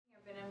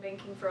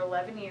banking for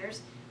 11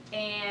 years,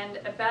 and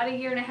about a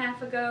year and a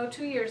half ago,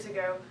 2 years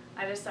ago,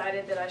 I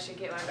decided that I should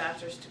get my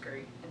bachelor's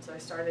degree, and so I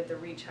started the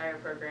Reach Higher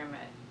program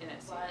at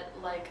NSU.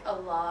 But like a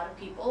lot of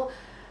people,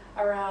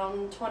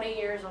 around 20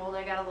 years old,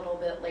 I got a little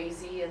bit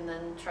lazy and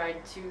then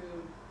tried to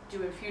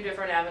do a few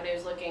different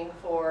avenues looking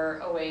for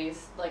a way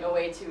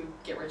to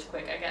get rich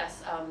quick, I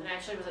guess. And I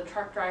actually was a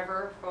truck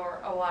driver for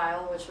a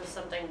while, which was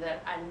something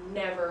that I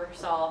never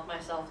saw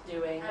myself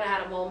doing. I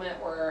had a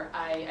moment where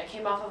I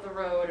came off of the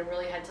road and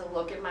really had to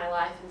look at my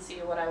life and see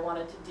what I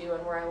wanted to do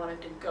and where I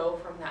wanted to go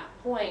from that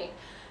point.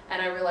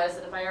 And I realized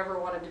that if I ever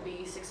wanted to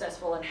be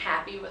successful and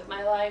happy with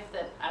my life,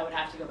 that I would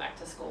have to go back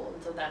to school.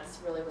 And so that's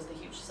really was the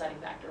huge deciding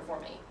factor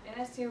for me.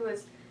 NSU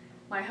was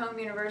my home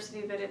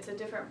university, but it's a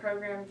different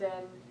program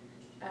than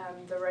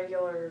the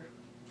regular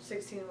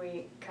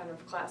 16-week kind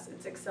of class.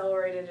 It's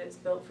accelerated, it's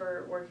built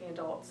for working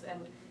adults, and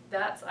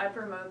I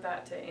promote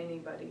that to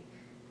anybody.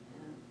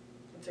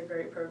 It's a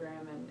great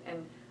program,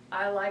 and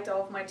I liked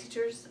all of my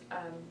teachers.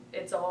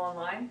 It's all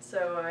online,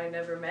 so I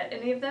never met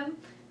any of them,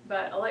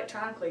 but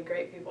electronically,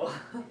 great people.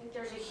 I think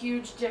there's a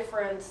huge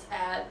difference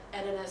at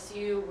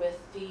NSU with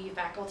the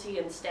faculty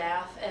and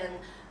staff and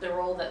the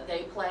role that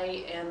they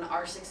play in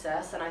our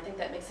success, and I think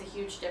that makes a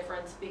huge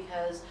difference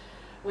because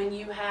when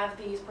you have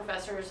these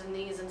professors and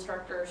these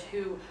instructors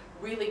who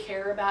really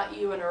care about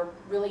you and are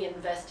really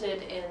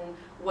invested in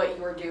what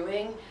you're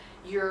doing,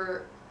 you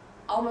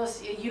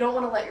don't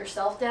want to let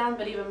yourself down,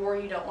 but even more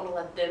you don't want to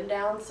let them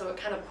down, so it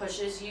kind of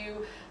pushes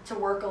you to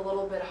work a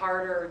little bit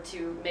harder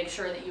to make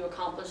sure that you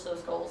accomplish those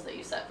goals that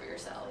you set for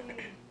yourself.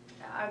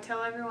 I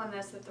tell everyone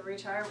this, that the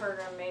Reach Higher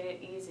program made it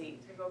easy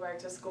to go back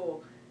to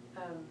school.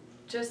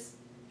 Just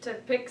to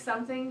pick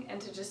something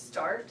and to just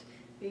start,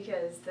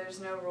 because there's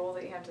no rule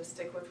that you have to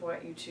stick with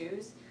what you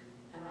choose.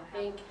 And I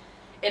think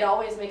it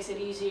always makes it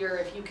easier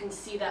if you can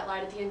see that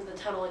light at the end of the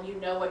tunnel and you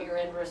know what your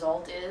end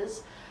result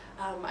is.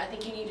 I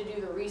think you need to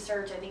do the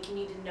research. I think you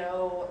need to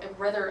know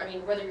whether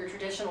you're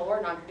traditional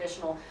or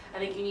non-traditional. I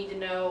think you need to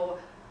know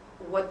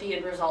what the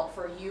end result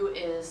for you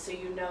is, so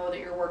you know that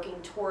you're working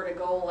toward a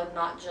goal and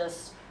not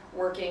just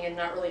working and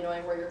not really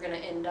knowing where you're going to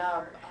end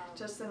up.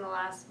 Just in the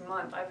last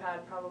month, I've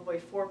had probably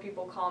 4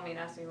 people call me and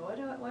ask me,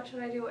 what should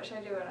I do, what should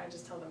I do? And I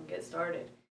just tell them, get started.